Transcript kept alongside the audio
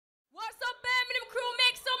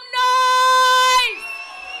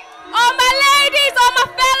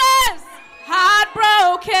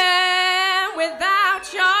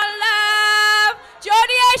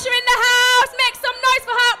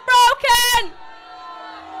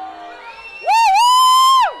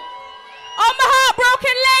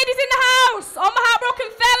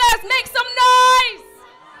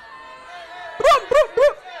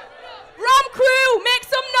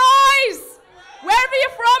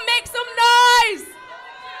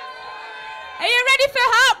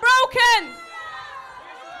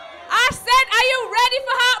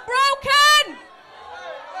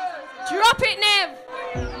it, Nev.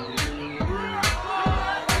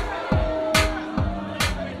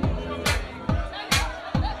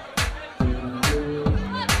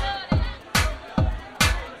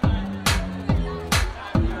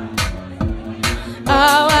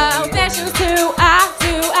 Oh, fashions too,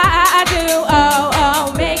 I do,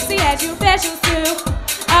 oh, makes the edge, you fashions too.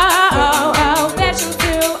 Oh, fashions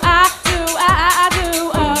too, I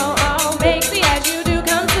do, oh, makes the edge, you do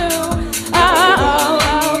come too.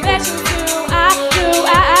 Oh, fashions too, I do,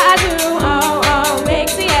 oh,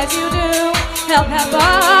 makes the edge, you do. Help,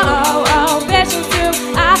 oh, fashions too,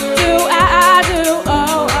 I do,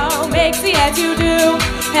 oh, makes the edge, you do.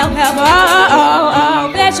 Help, oh,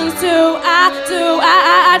 fashions too, I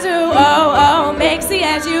do, oh, makes the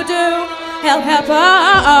edge, you do. Help,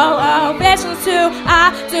 oh, fashions too,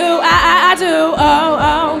 I do,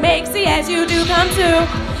 oh, makes the edge, you do come to.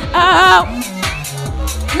 Oh,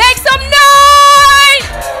 make some noise!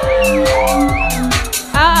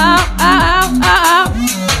 Oh.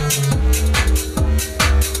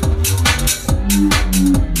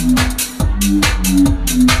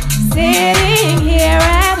 Sitting here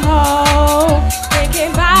at home,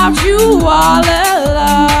 thinking about you all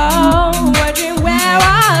alone, wondering where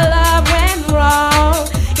our love went wrong.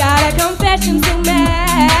 Got a confession to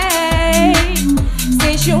make,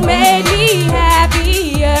 since you made me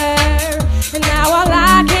happier, and now all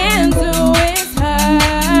I can do is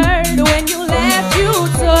hurt. When you left, you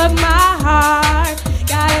took my heart.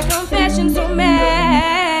 Got a confession to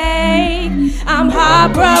make. I'm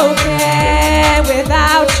heartbroken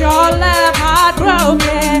without your love,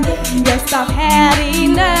 heartbroken. Yes, I've had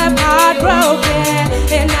enough, heartbroken,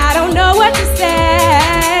 and I don't know what to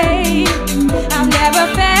say. I've never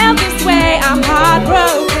felt this way. I'm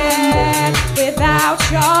heartbroken without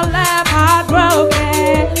your love,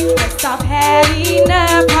 heartbroken. Yes, I've had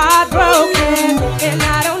enough, heartbroken, and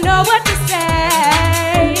I don't know what to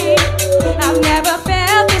say. I've never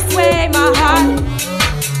felt this way, my heart.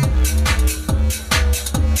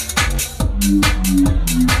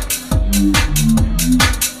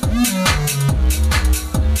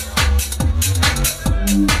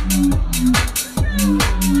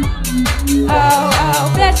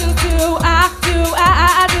 Oh, fashions too, I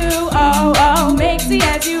do, oh, makes the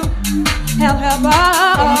edge, you. Help,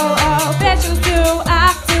 oh, fashions too,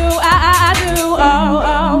 I do,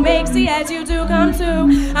 oh, makes the edge, you do come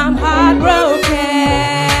to. I'm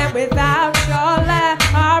heartbroken without your love,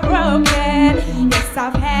 heartbroken. Yes,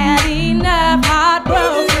 I've had enough,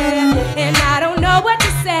 heartbroken, and I don't know what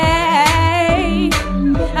to say.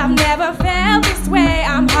 I've never felt this way.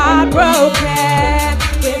 I'm heartbroken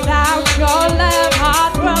without your love,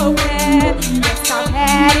 heartbroken. Yes, I've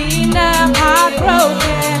had enough,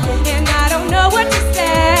 heartbroken, and I don't know what to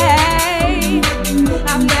say.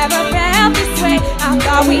 I've never felt this way. I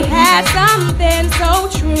thought we had something so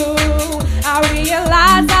true. I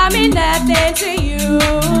realized I mean nothing to you.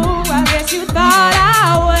 I guess you thought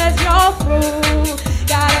I was your fool.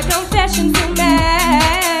 Got a confession to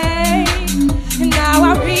make, and now I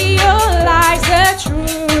realize the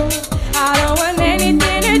truth. I don't want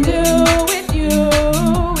anything to do with you.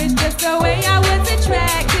 It's just the way I was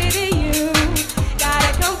attracted to you. Got a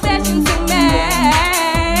confession to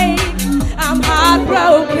make. I'm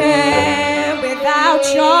heartbroken without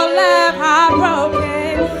your love,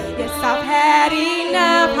 heartbroken. Yes, I've had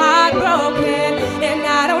enough, heartbroken, and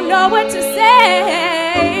I don't know what to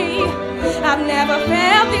say. I've never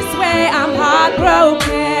felt this way. I'm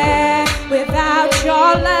heartbroken without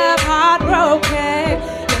your love, heartbroken.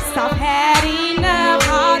 Yes, I've had enough,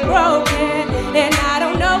 heartbroken, and I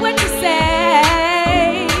don't know what to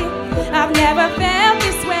say. I've never felt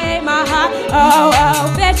this way, my heart. Oh,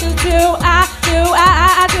 fashions too, I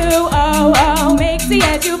do, oh, makes the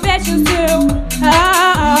edge, you fashions too.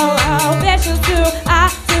 Oh, fashions too, I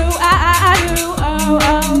do,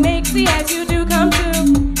 oh, makes the edge, you do come to.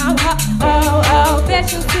 Oh,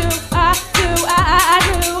 fashions too, I do,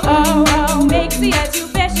 oh, makes the edge, you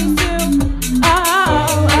fashions too.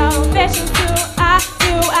 Oh, fashions too, I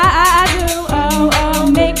do, oh,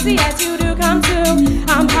 makes the edge, you do come to.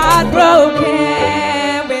 I'm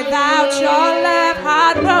heartbroken without your love,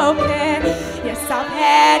 heartbroken. Yes, I've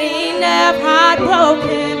had enough,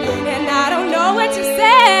 heartbroken, and I don't know what to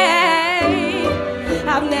say.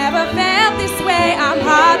 I've never felt this way. I'm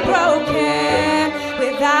heartbroken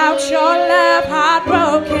without your love,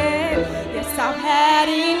 heartbroken. Yes, I've had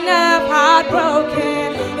enough,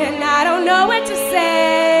 heartbroken, and I don't know what to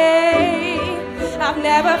say. I've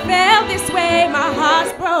never felt this way. My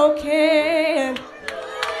heart's broken.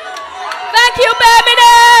 Thank you,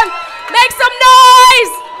 Birmingham. Make some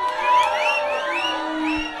noise.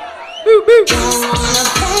 Boo, boo.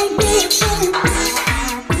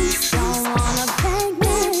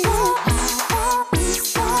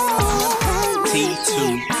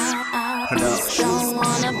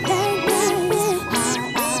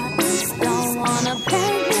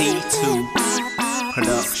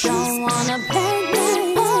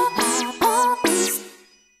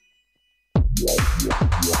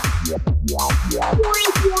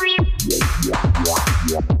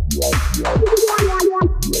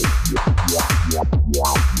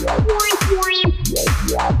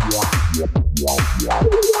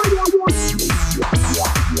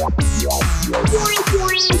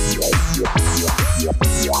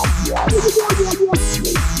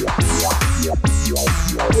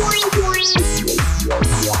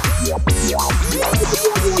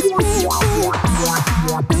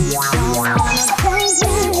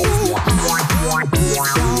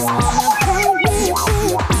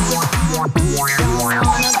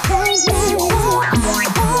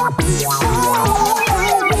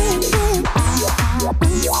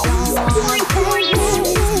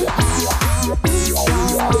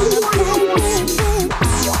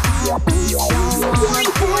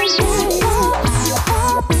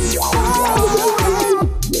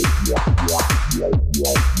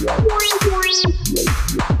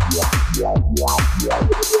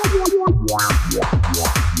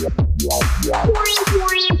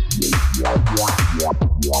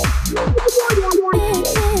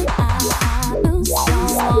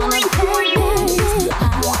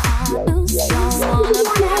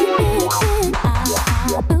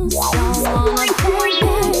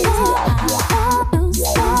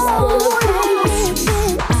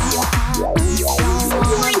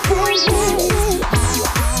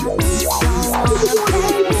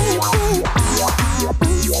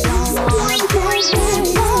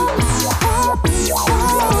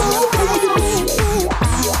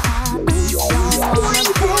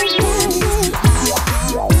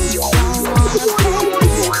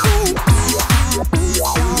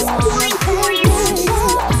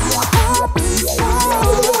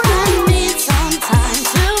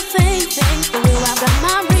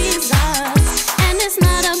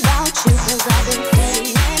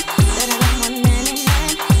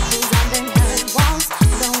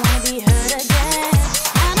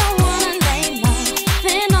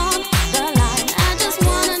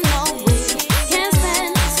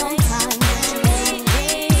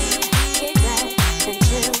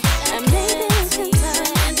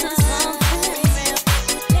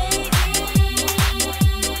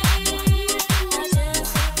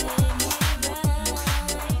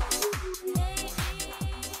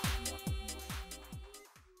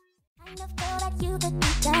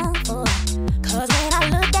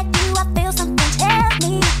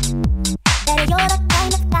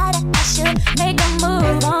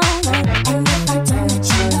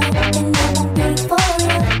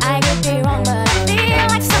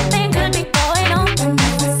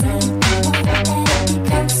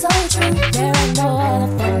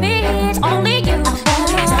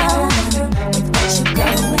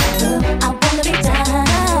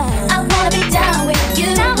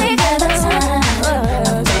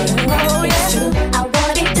 I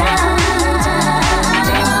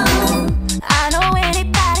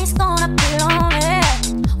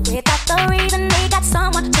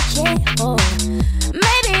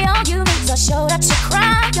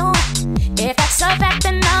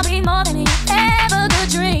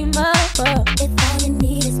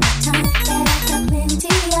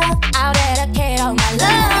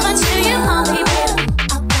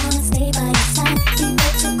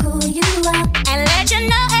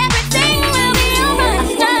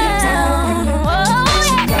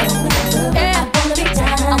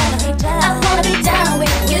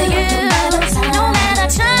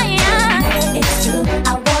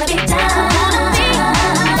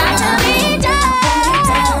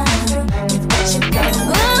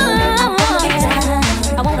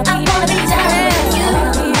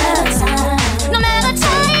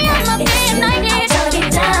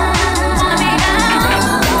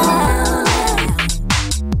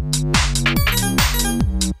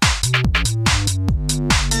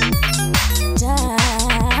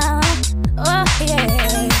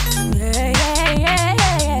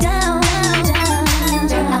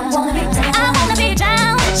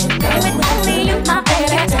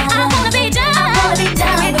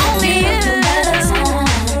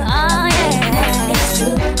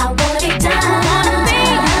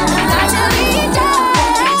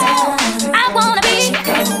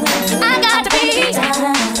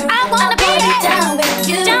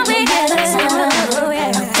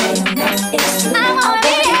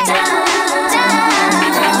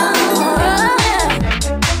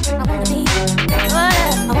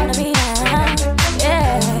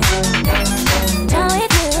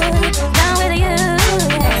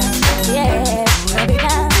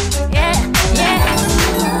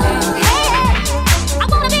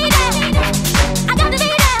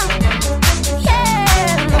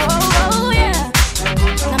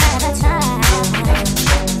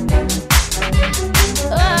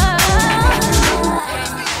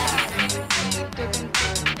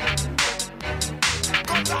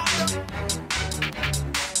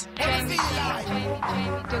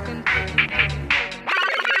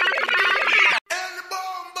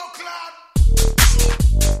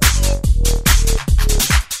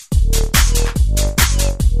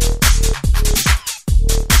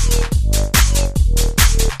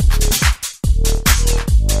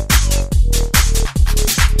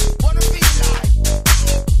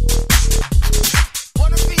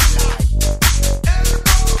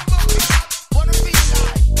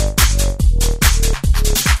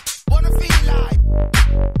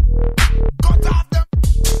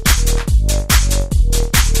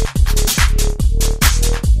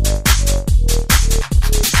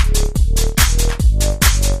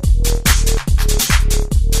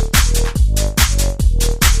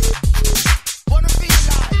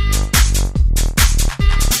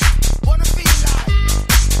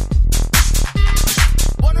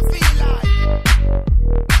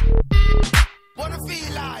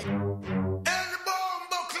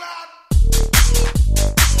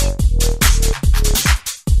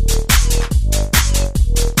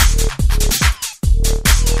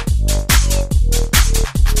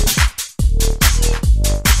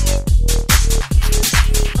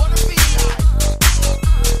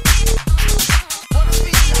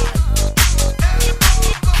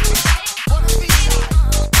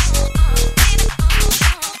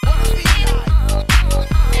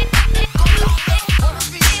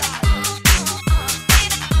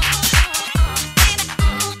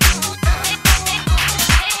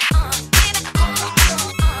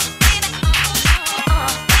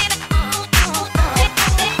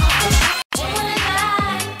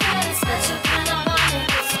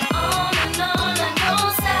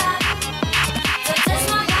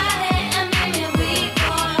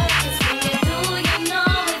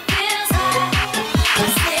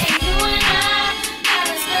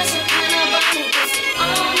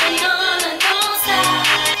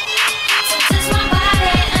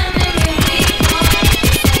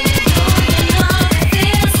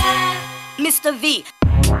V.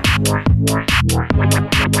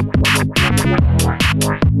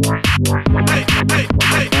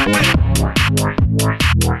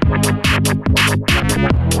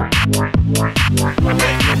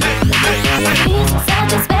 He's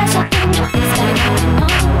such a special thing. He's got it going on.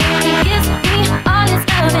 He gives me all his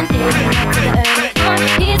love and living up to the early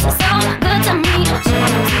morning. He's so good to me. She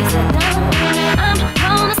knows he's a done.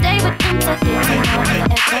 I'm gonna stay with him till there's no other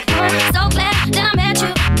extra one. So glad that I met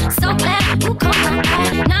you. So glad you caught my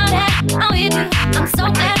eye. Now that I'm with you, I'm so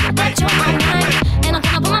glad that you're my mind. And I'm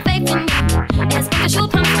gonna put my faith in you. As long as you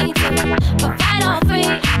promise me to provide all free.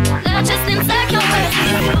 Love just inside your words.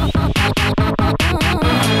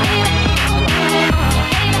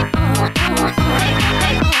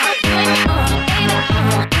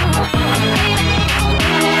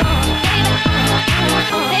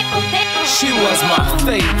 She was my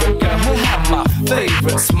favorite girl who had my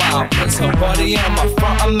favorite smile. Puts her body on my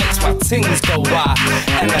front and makes my things go wild.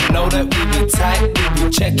 And I know that we be tight, we be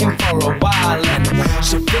checking for a while. And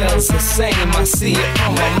she feels the same, I see it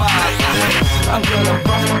on my mind. I'm gonna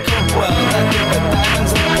rock her well, I give her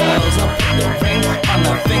diamonds and pearls. I put the ring on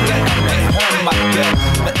her finger and make her my girl.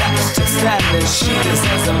 But that's just standard, she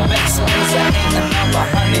deserves the best. Cause there ain't another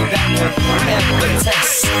honey that could ever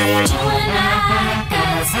test. You and I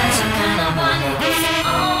got a special kind of bond. It's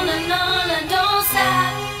on and don't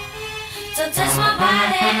stop. So touch my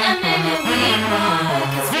body and make me weak, boy.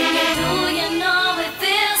 Cause when you do, you know it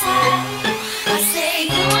feels hot. I say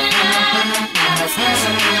you and I got a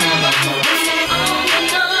special kind of bond. It's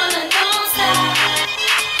on and don't stop.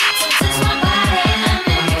 So touch my body and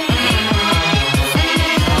make me weak, boy. Cause when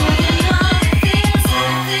you do, you know it feels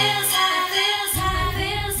hot. Feels hot, feels hot,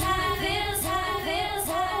 feels hot, feels hot, feels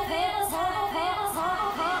hot, feels hot, feels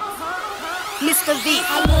hot. Mr. V.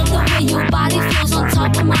 I love the way your body feels on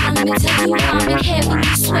top of mine. Let me tell you, I'm in heaven,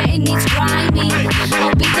 you sweating, it's grimy.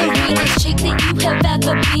 I'll be the realest chick that you have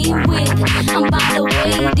ever been with. And by the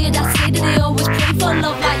way, did I say that they always pray for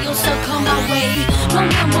love like yours to come my way? No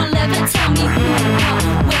one will ever tell me who, what,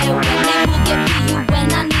 where, when they will get me you when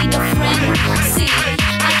I need a friend. See,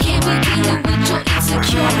 I can't be dealing with your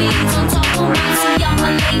insecurities on top of mine. See, I'm a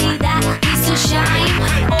lady that needs to shine.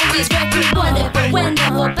 Always repping whatever,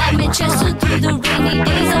 whenever. Batman Chester through the rainy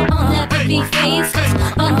days. I will never be phased. Cause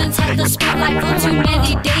London's had the spotlight for too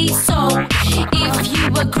many days. So, if you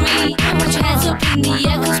agree, put your hands up in the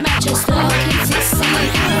air. Cause Manchester can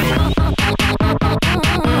succeed.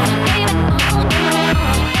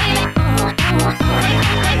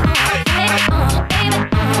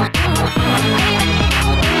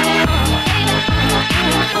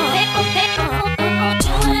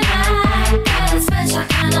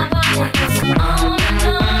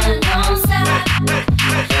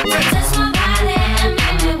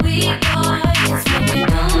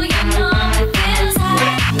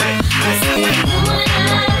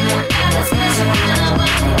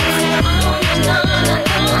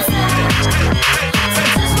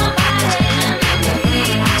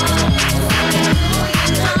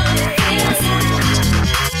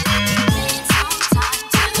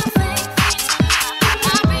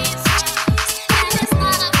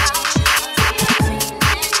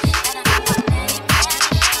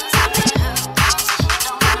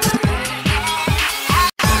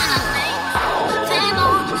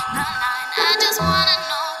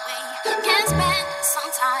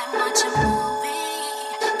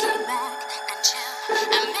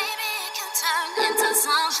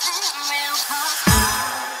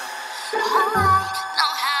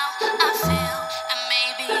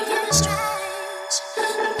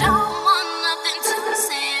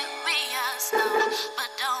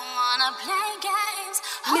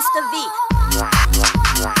 Mr. V.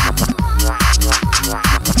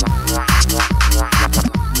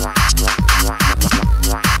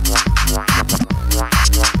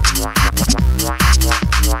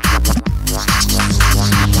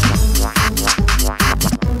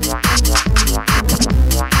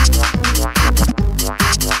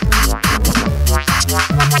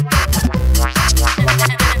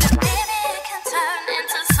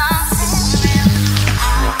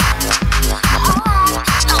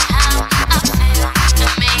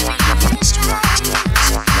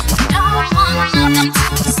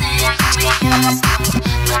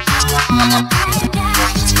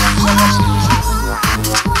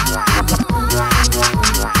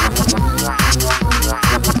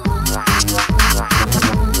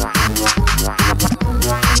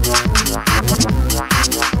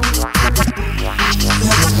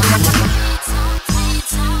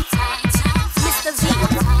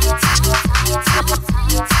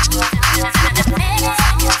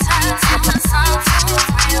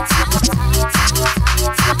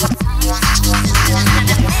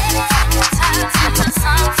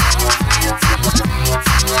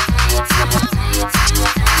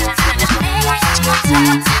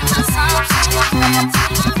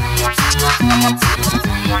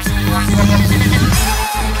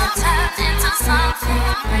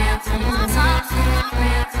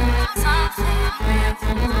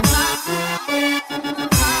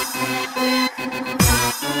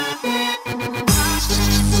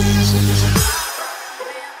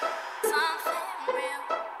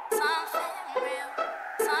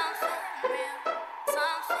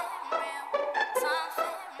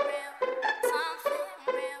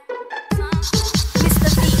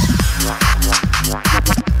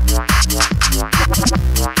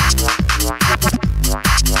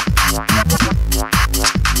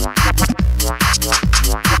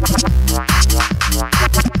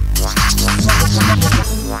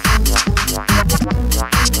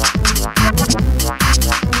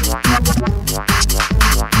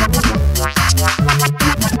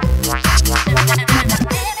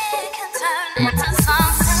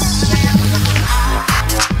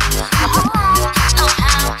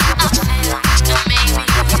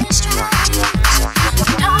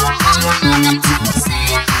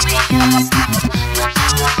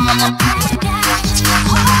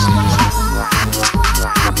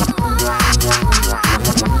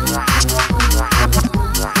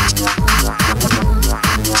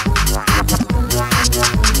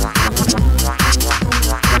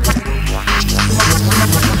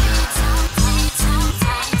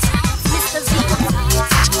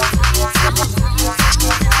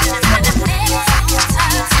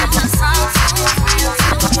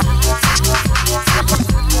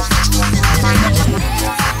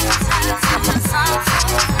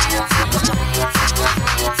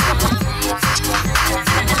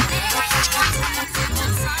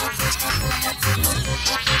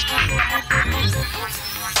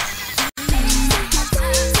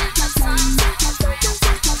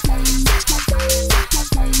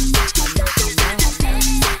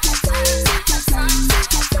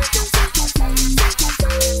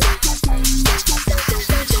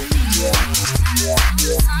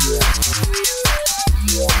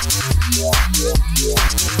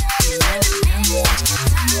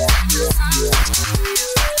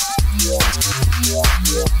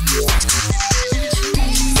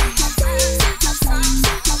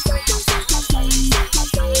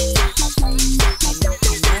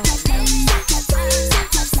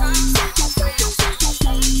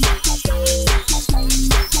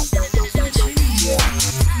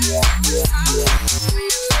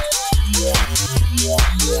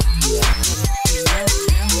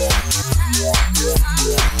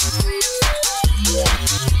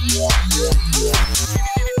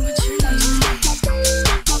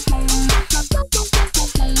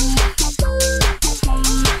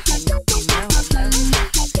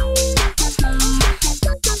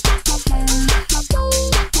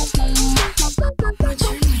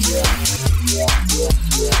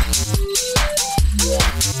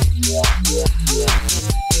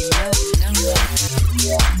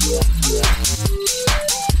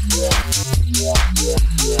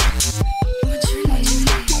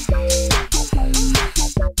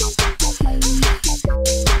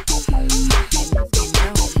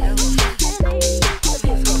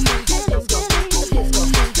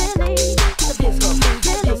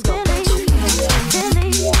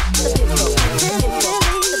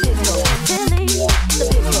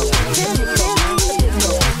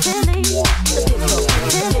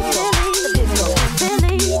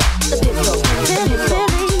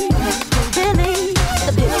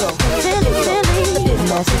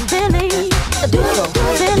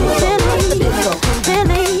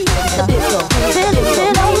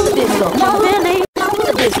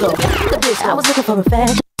 I was looking for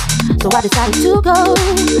affection, so I decided to go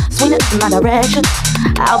swing it in my direction.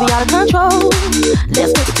 I'll be out of control.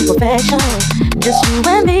 Let's take it to perfection. Just you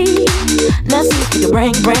and me. Let's see if you can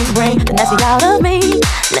bring the nasty out of me.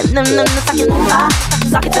 Let them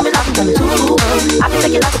suck it to me like I'm coming too. I can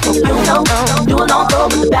take it like a perfume, no. Do a long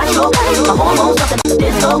throw with the backstroke. My hormones something like a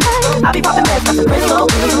disco. I be popping mess, nothing Briscoe.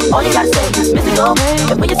 All you gotta say is mystical.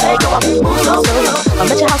 And when you say go, I will move slow.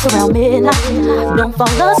 I'm at your house around midnight. Don't fall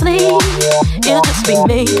asleep. It'll just be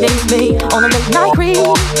me on a late night creep.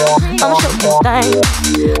 I'ma show you things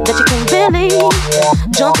that you can't believe.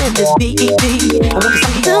 Jump in this BED, and when you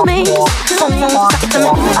suck it to me, suck it to me,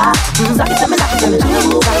 suck it to me, suck it to me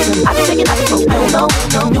too. I can take it like a perfume, no.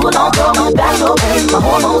 Do a long throw on the back door. My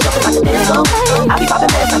hormones jumping like a disco. I be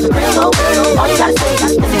popping mess like a Briscoe. All you gotta say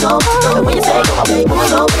is mystical. And when you say go, I will move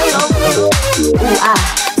slow. Ooh,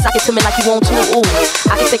 suck it to me like you want to, ooh.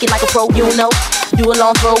 I can take it like a pro, you know. Do a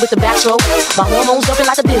long throw with the backstroke. My hormones jumping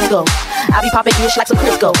like a disco. I be popping ish like some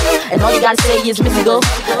Crisco. And all you gotta say is Missy go.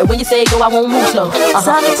 And when you say go, I won't move slow.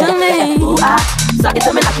 Suck it to me. Ooh, suck it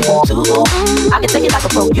to me like you want to. I can take it like a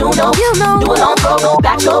pro, you know. Do a long throw, go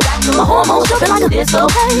backstroke. My hormones jumping like a disco.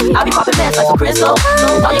 I be popping mess like some Crisco.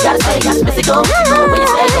 And all you gotta say is Missy go. And when you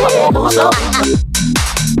say go, I won't move slow.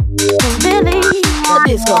 Billy, the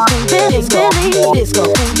disco, Billy, the disco,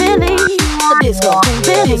 Billy, the disco,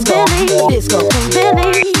 Billy, the disco, Billy, the disco,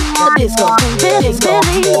 Billy, the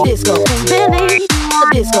disco, Billy, the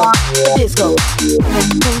disco, the disco,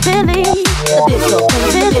 Billy, the disco,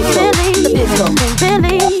 Billy, the disco,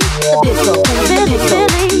 Billy, the disco, Billy,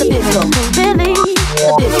 the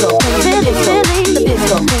disco, Billy, the disco, Billy, the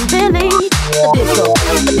disco, Billy, the disco,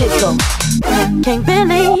 the disco. King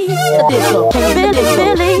Billy, the disco, King Billy,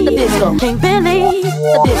 Billy, the disco, King Billy,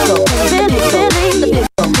 the disco, King Billy, Billy, the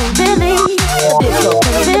disco, King Billy, the disco,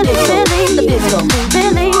 King Billy, Billy, the disco, King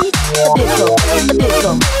Billy, the disco, the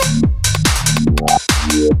disco.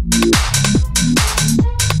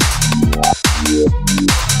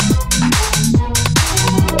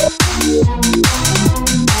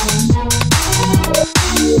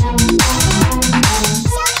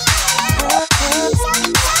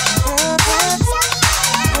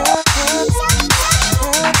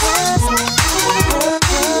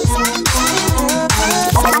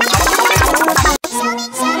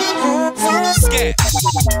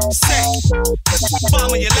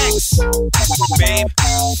 Bottom of your legs, babe,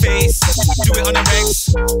 face, do it on the regs.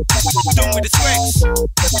 Done with the squeaks,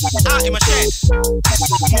 out in my shed,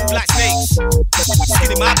 move like snakes.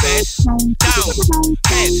 Skin in my bed, down,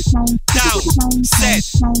 head, down, set.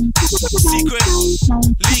 Secret,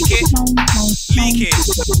 leak it,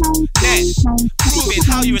 net, proving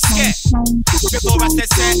how you a scat. Before I said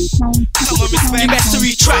set, come on respect. You best to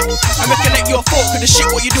retract and recollect your fault, cause the shit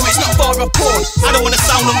what you do is not far up porn. I don't wanna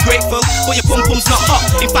sound ungrateful, but your pum-pum's not hot,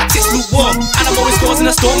 in fact it's lukewarm. And I'm always causing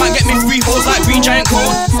a storm, might get me 3 holes like green giant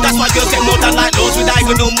corn. That's why girls get more than like lords with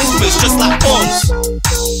diagonal movements, just like pawns.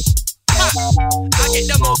 I get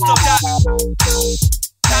the most of that.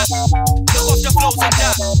 Love off the flows of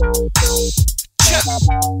that. Check.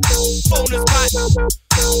 Phone is back.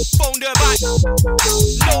 Phone the back.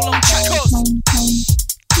 No long check us.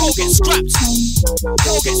 Go get scrapped.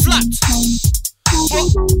 Go get slapped.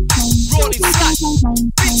 Rolling slack.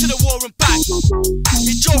 Been to the war and back.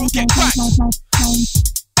 Your jaw will get cracked.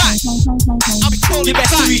 I'll be crawling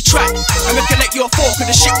best to retract and recollect your fault, cause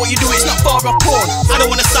the shit what you do is not far up porn. I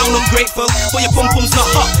don't wanna sound ungrateful, but your pum-pum's not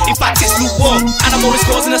hot, in fact it's lukewarm. And I'm always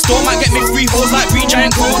causing a storm, might get me 3 holes like green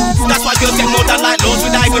giant corn. That's why girls get more than like lords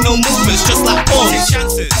with diagonal movements, just like pawns. Take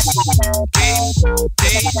chances, game,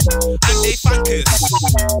 day, and they fankers.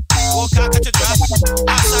 Walk out, catch a draft,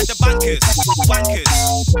 outside the bankers, wankers,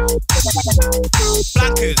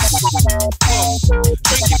 blankers. Come,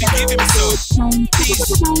 drink if you're giving me some. Peace,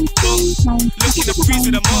 tongue, looking to freeze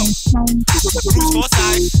with a mum. Bruce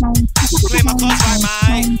Forsyth, play my cards right,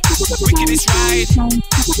 mine. Wickedest ride,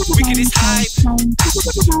 wickedest hype.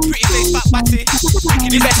 Pretty face, fat batty,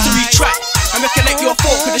 wickedest best to retract and recollect your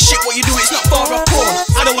fault, cause the shit what you do is not far up porn.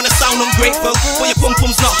 I don't wanna sound ungrateful, but your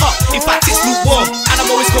pum-pum's not hot, in fact it's lukewarm. And I'm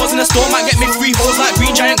always causing a storm, might get me 3 holes like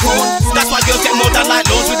green giant corn. That's why girls get more than like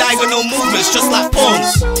lords with diagonal movements, just like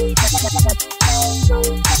pawns.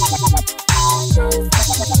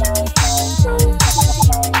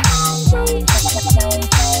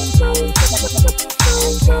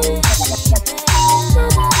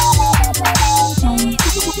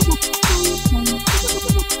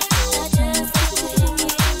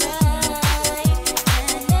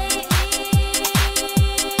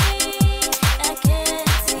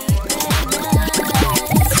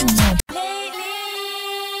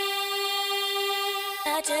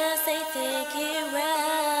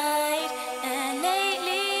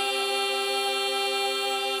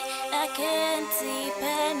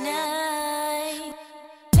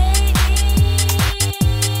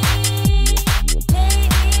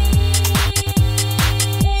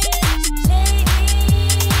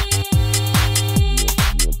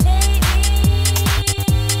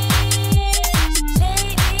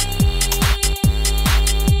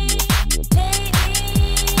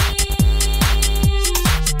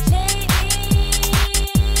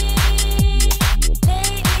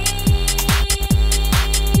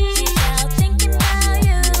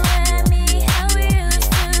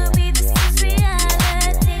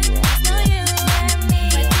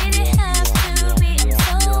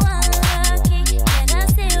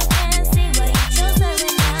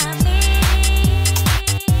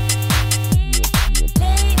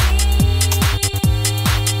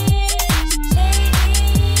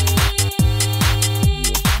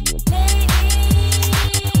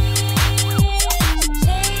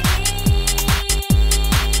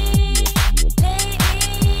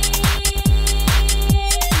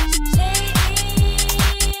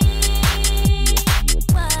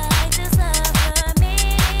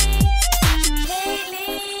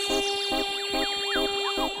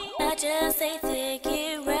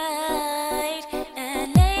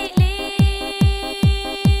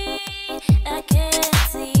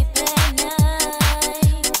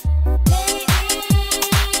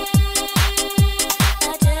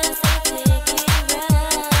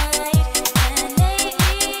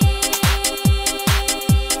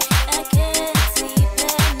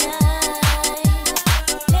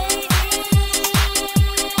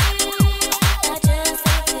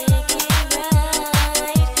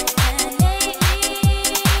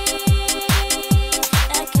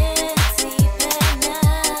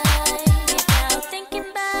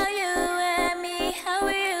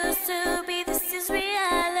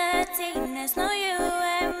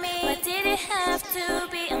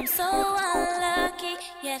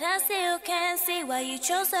 Yet I still can't see why you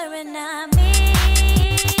chose her and not me.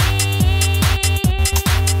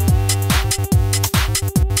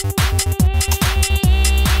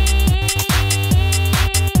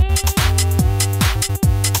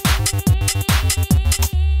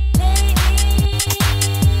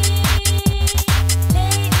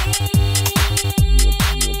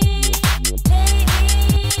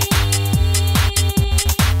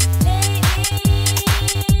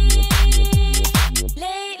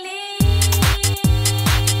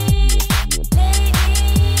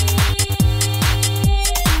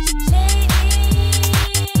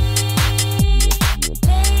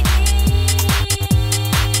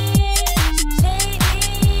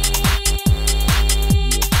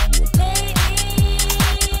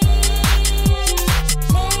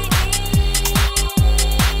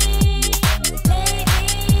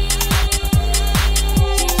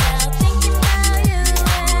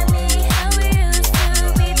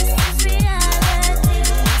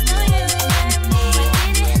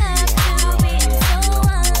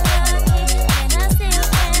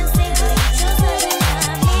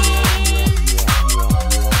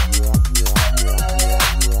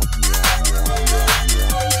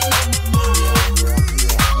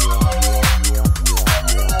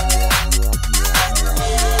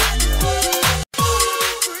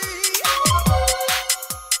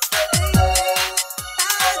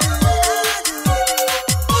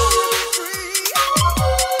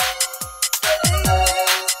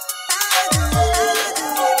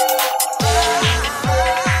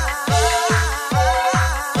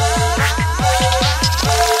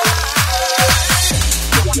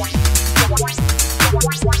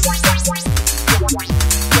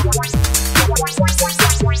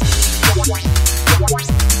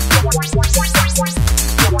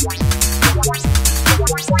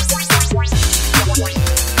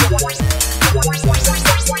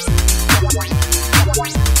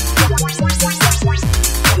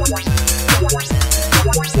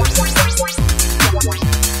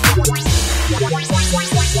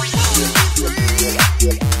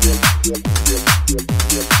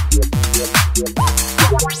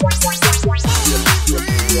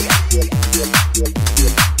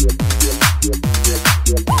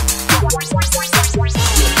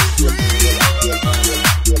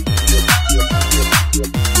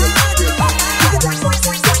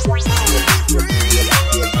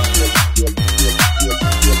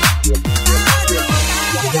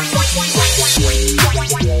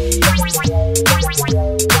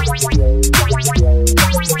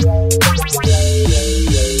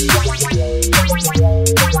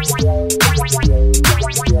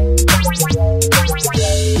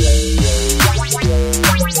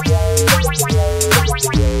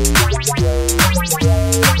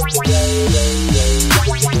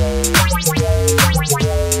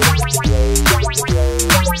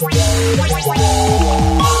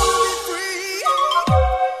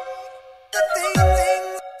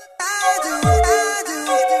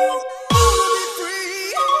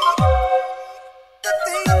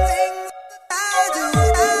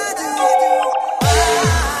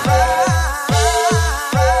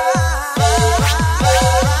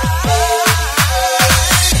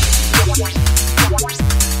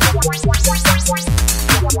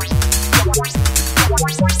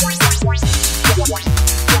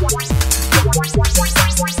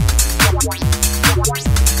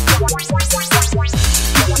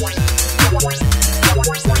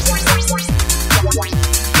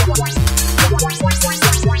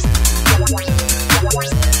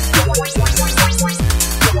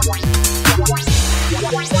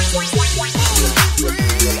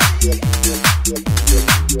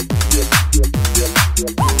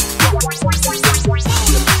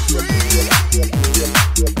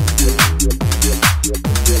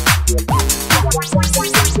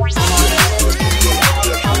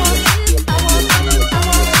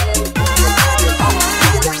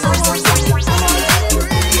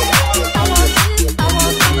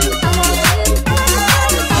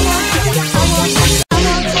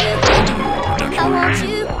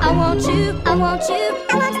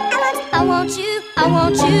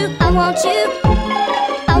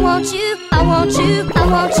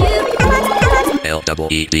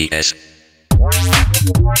 L-E-E-D-S.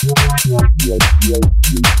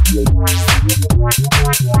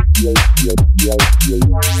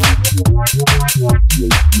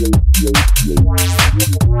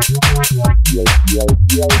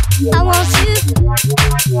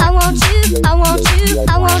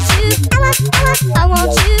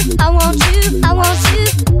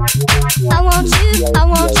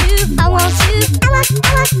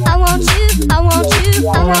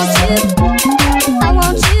 I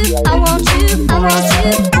want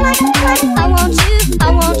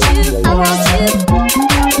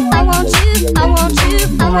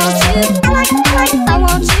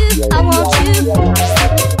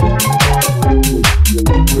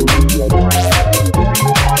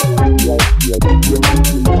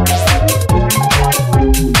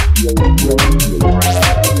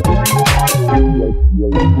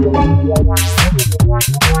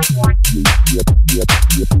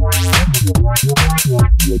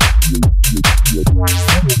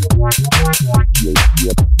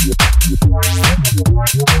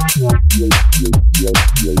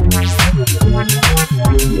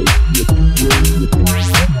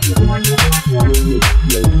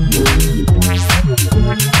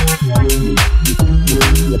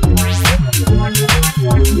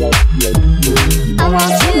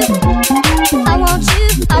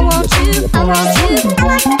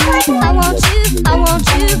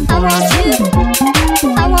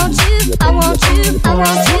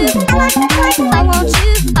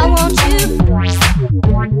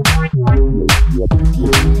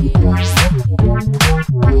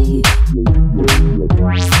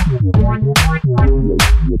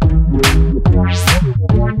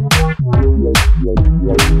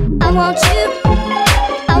want you,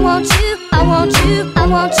 I want you, I want you, I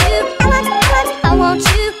want you, I want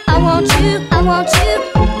you, I want you, I want you,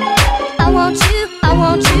 I want you, I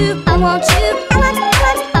want you, I want you,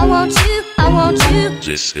 I want you, I want you.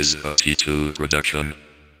 This is a T2 production.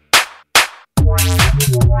 I want you,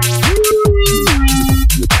 I want you, I want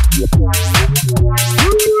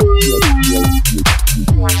you, I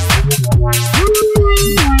want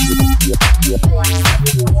you, I want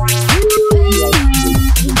you,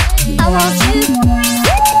 I want you, I want you, I want you, I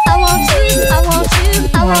want you, I want you, I want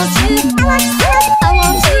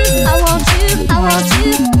you,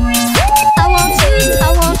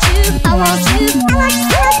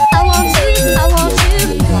 I want you.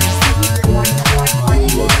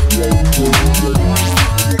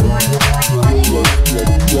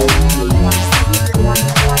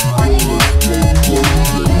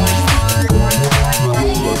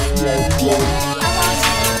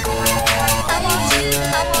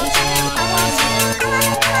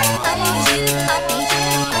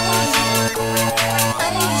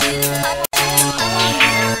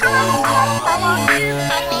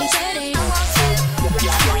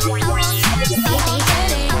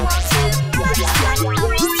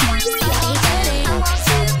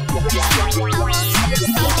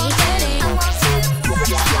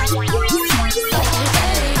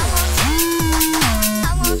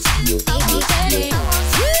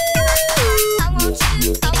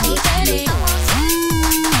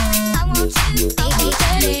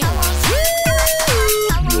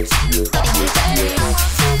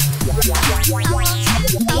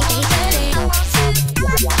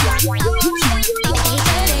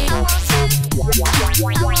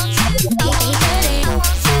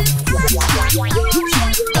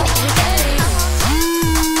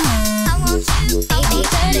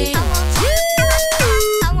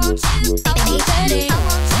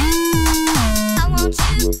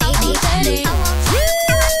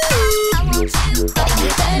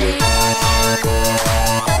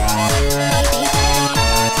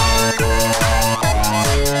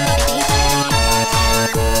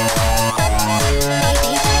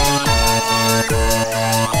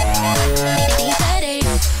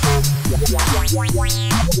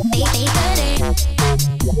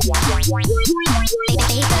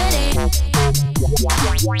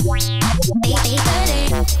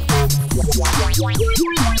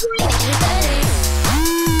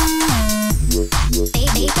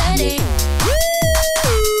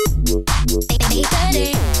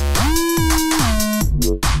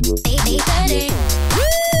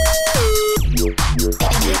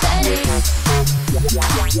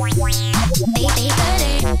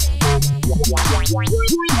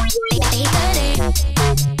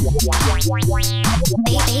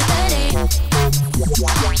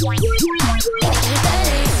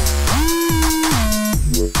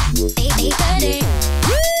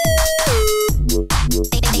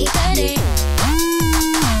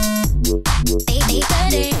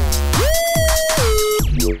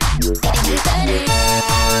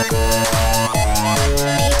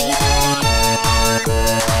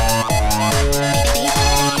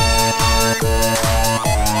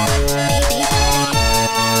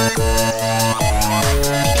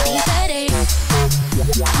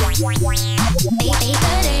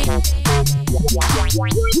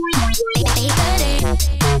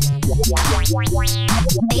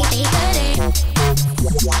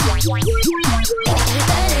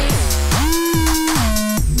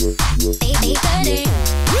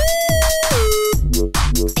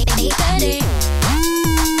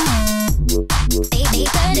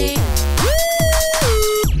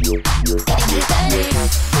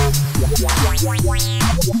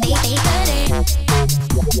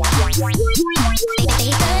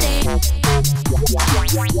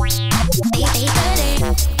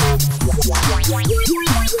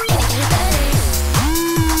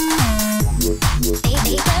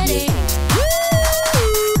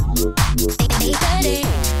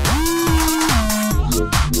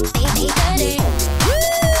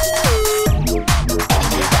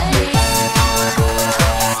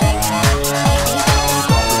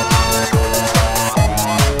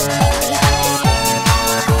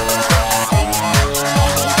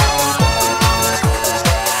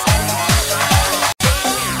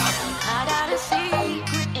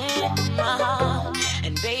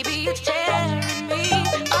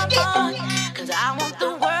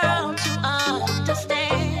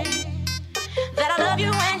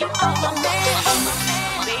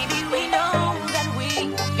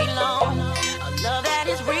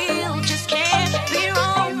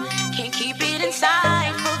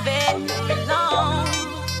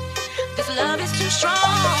 Love is too strong.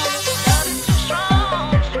 Love is too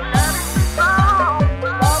strong.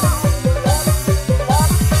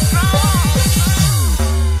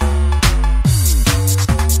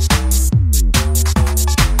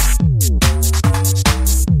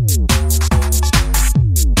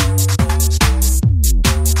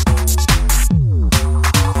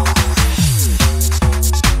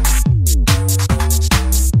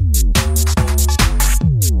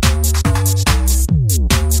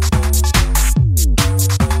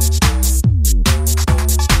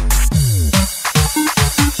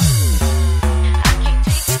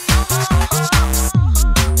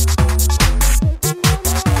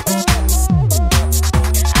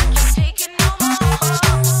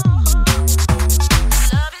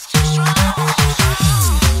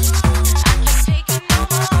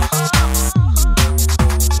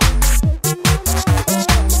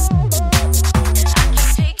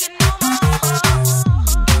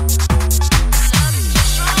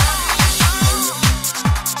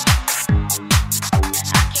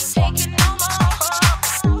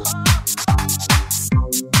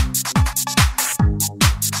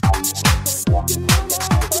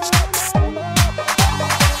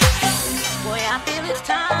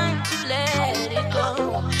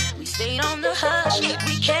 hush,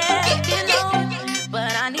 we can't get low.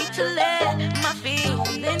 But I need to let my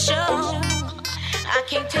feelings show. I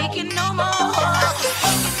can't take it no more.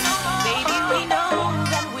 Baby, we know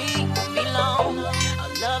that we belong. A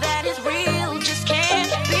love that is real just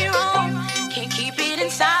can't be wrong. Can't keep it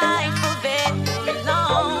inside for very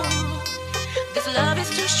long. This love is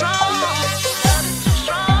too strong. Love is too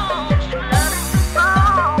strong. Love is too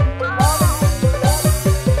strong.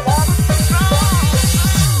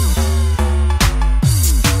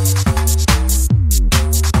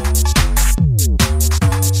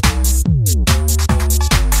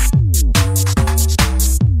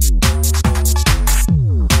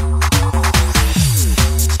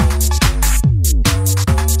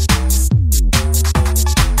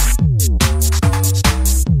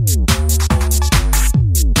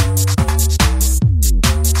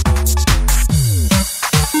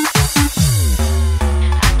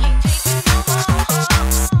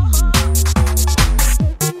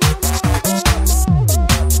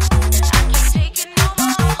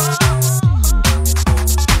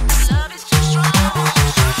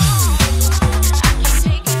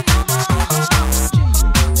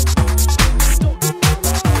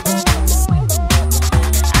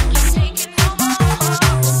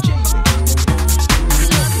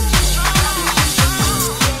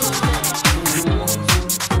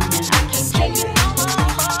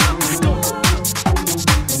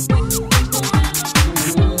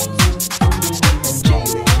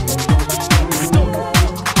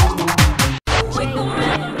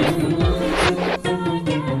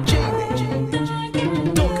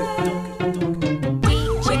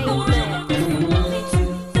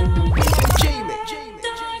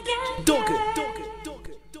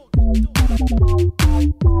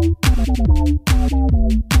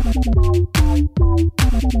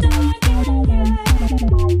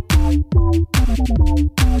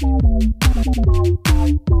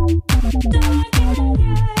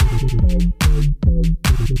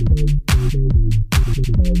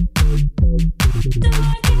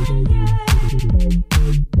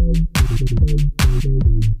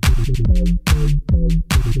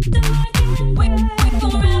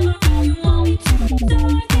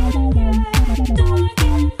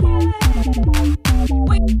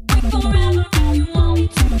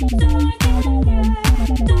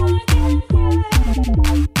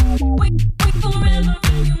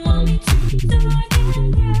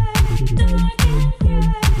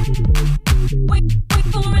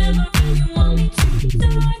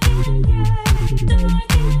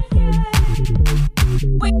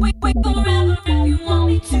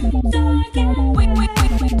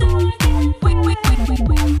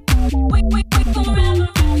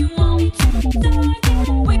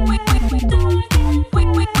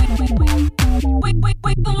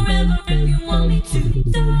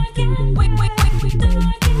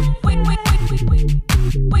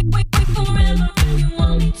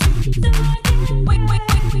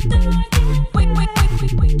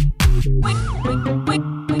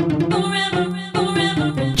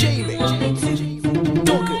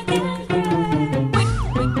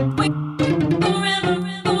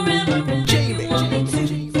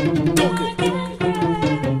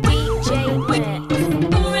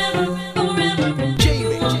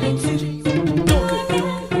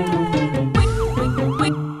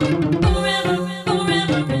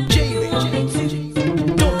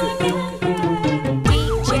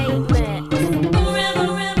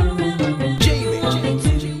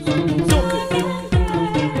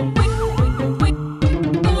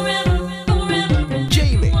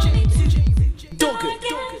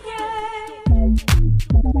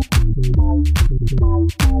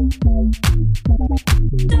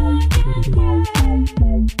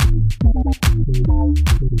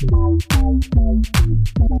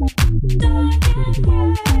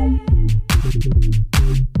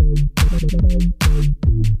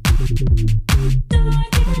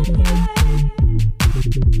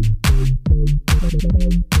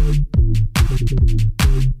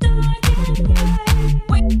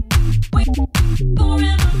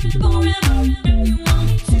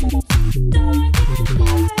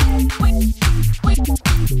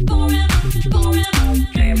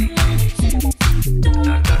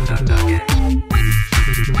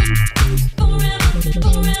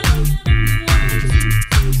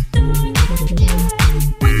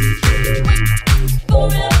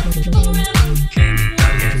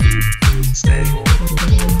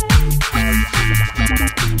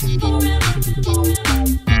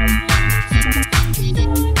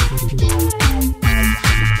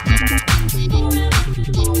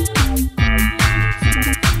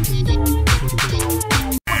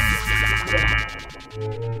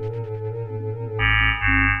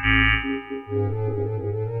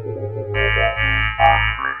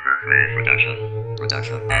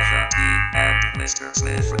 Mr.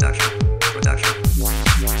 Smith Production.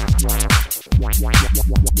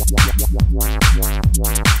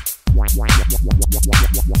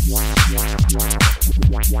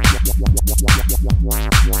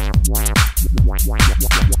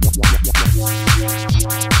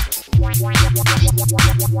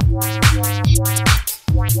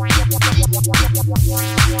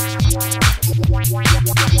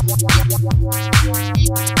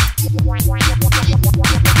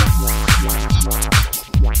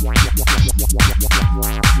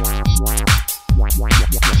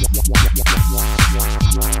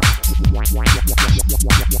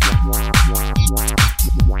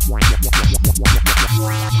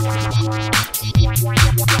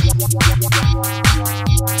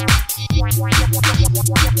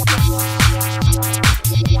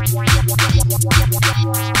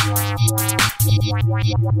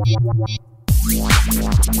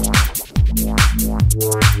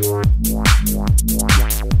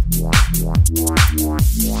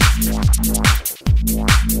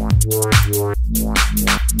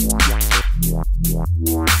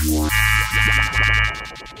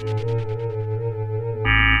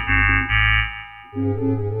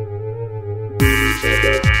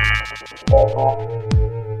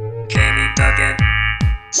 Jamie Duggan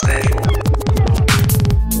Special.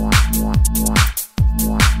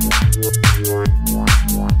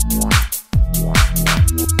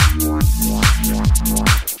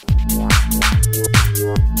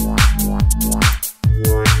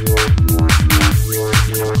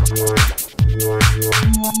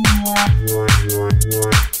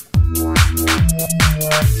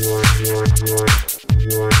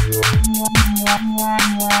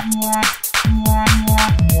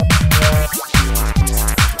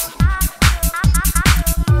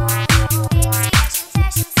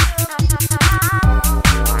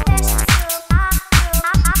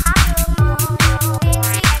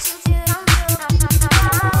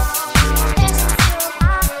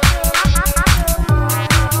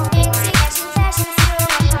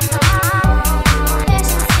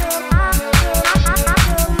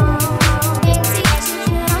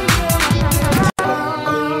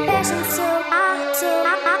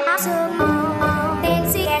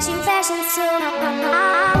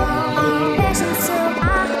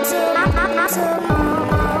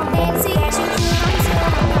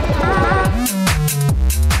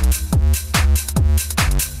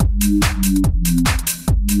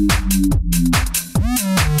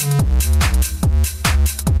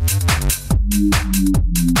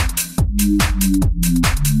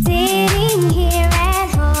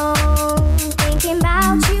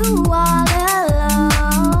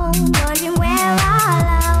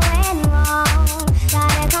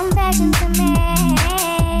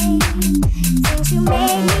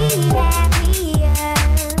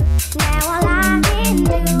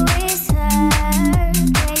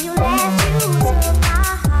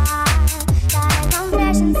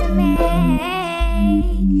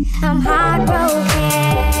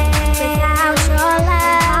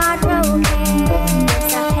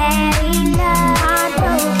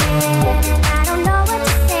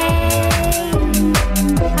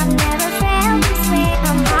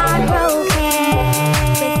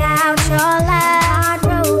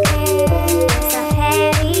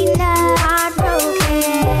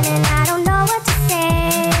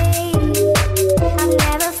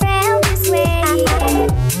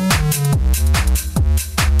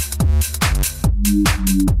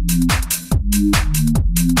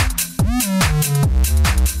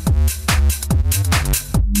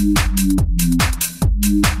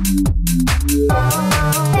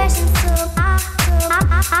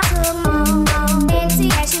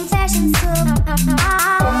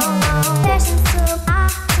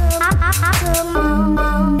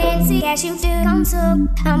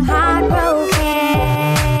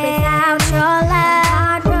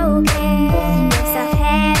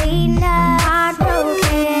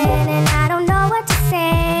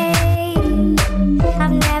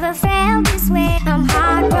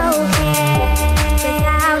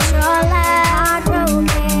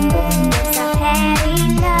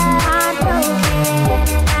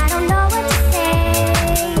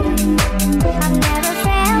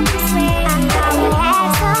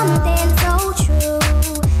 Something so true.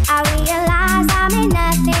 I realize I'm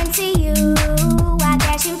enough.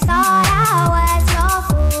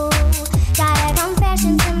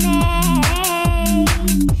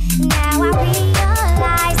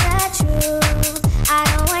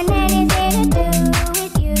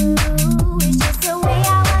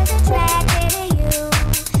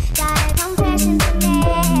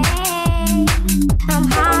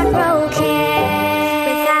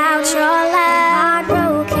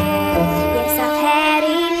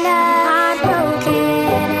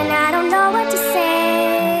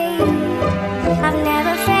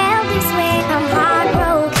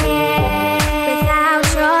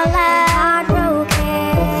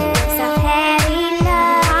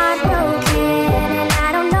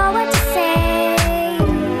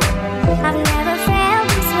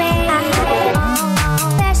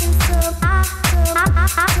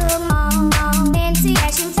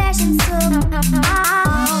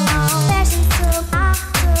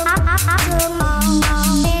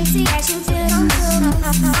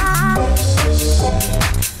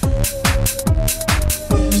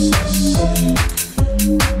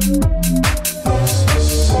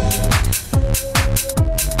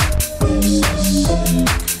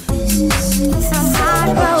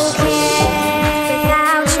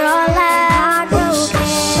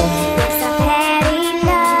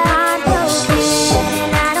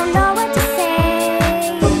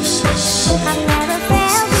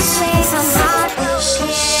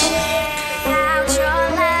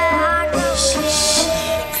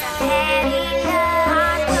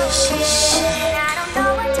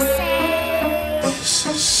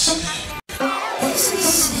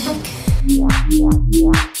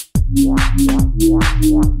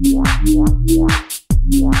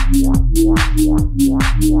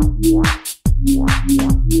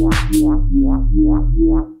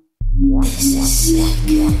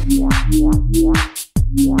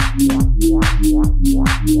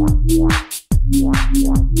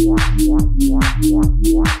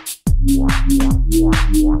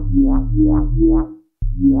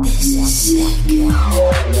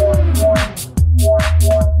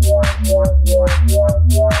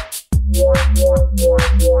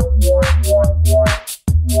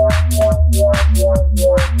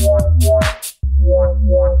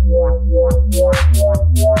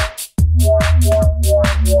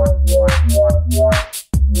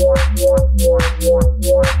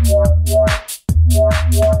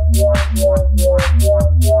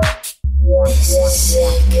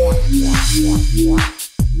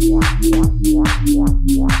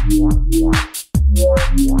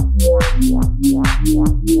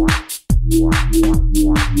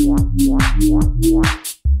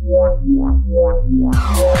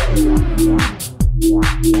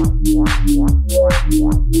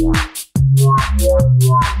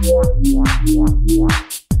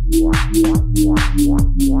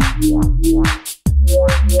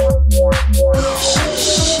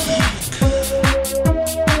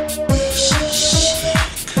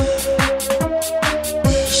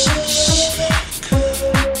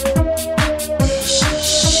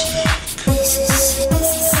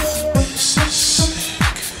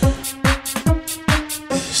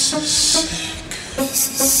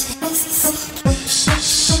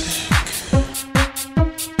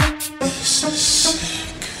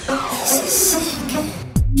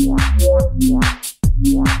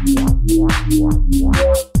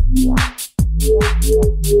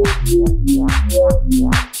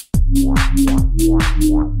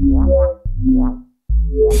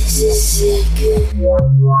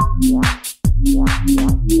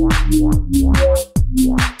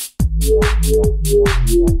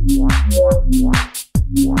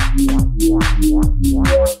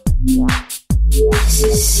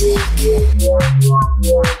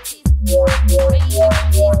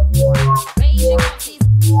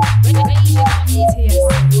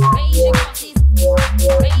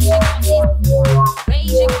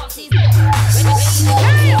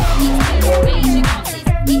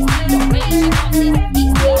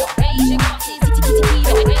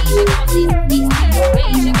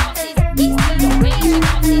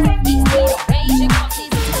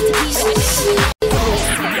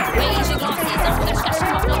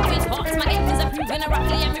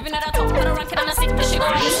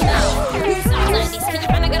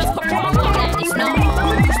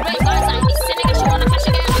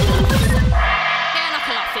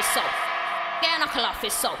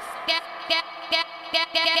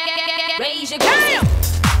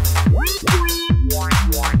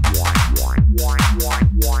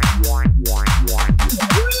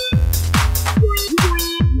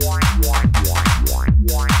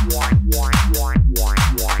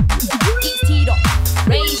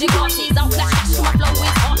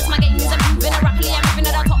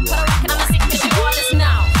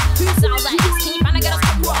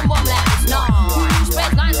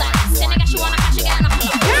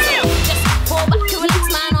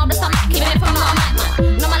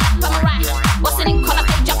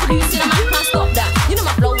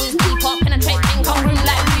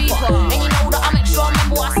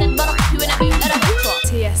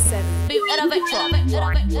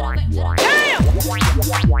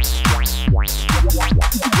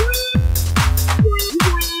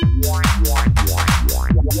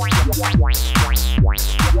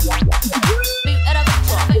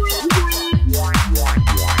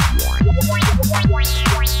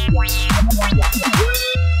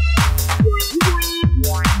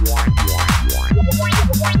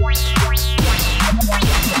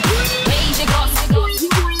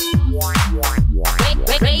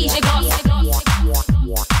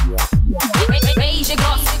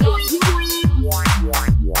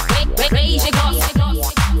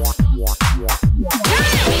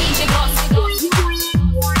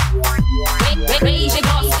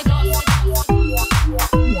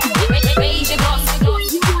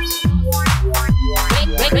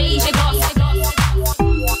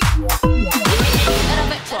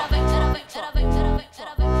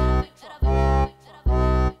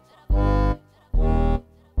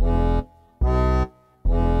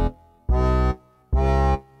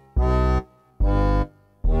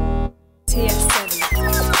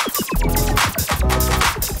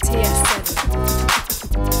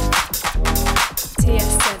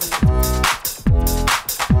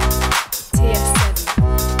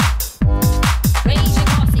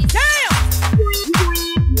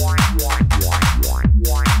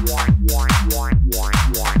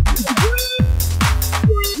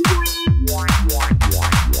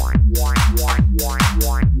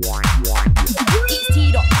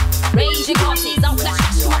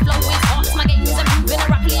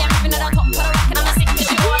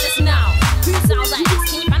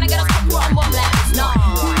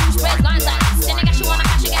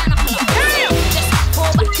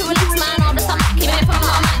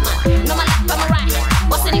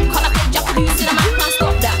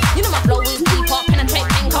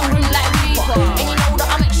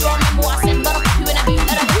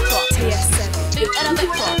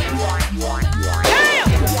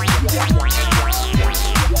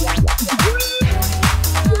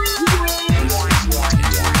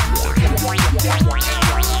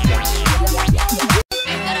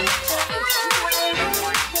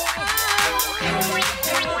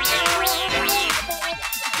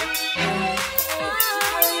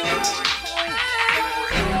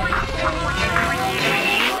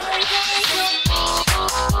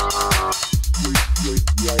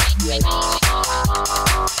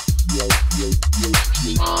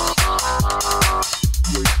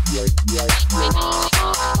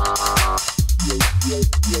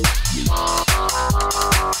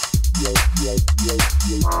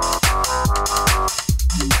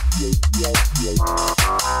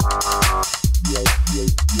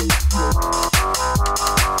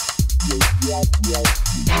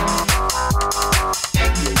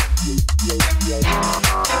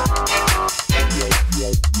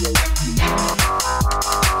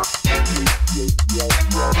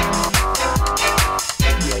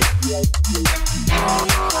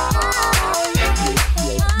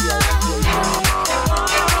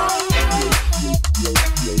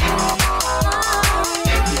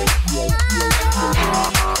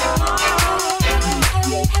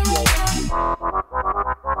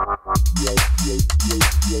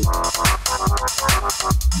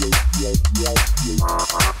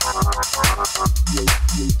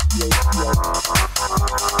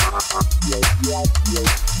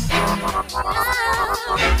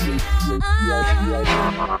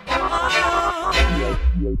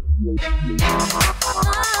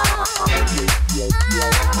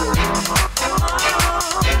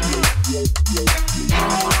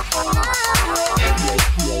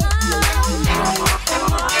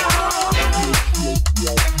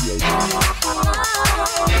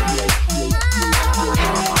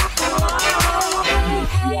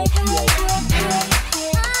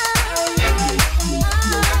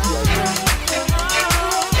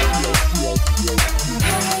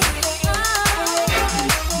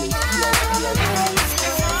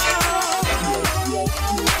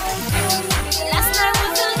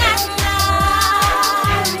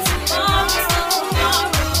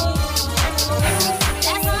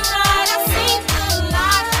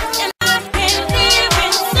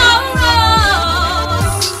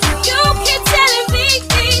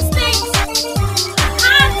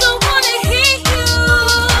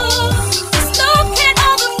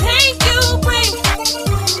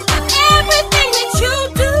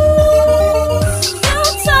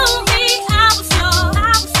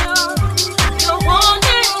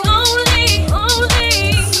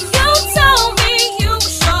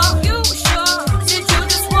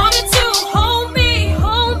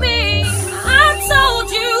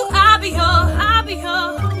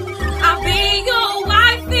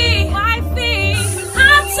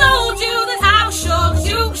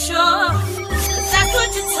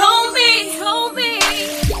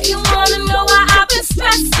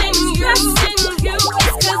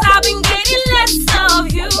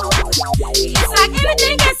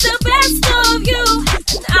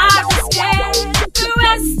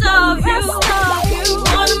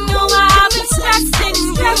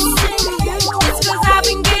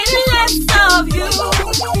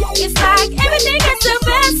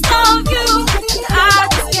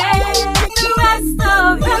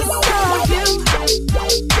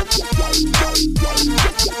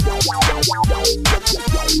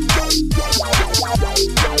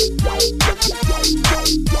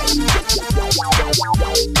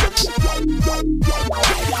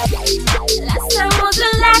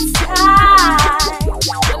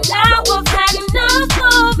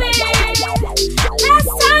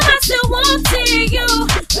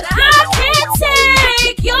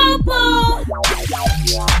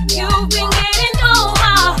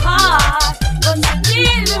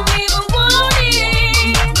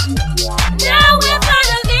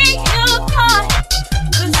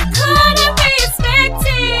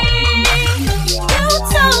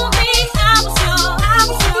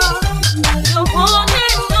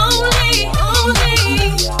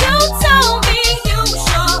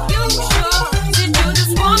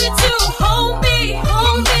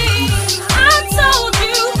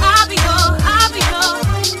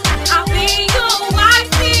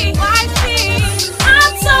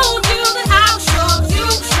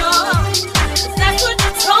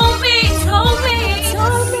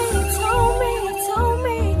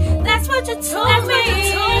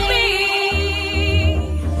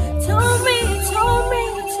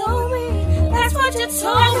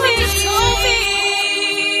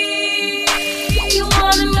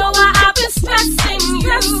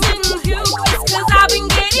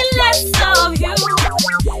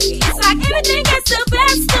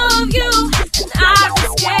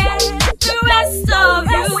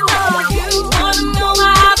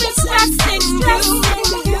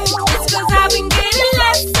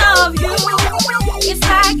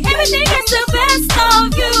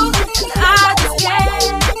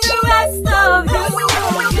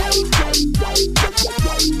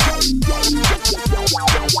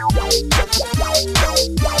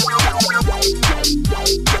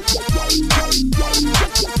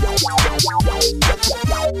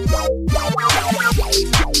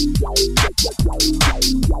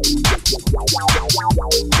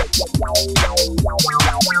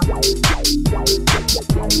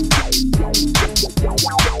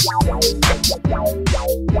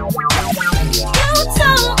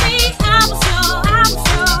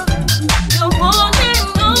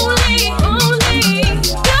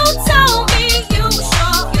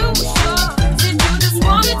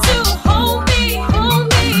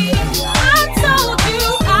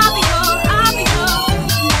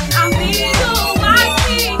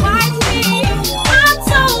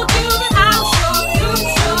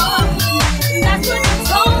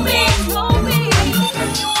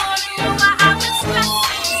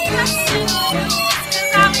 Stressing you.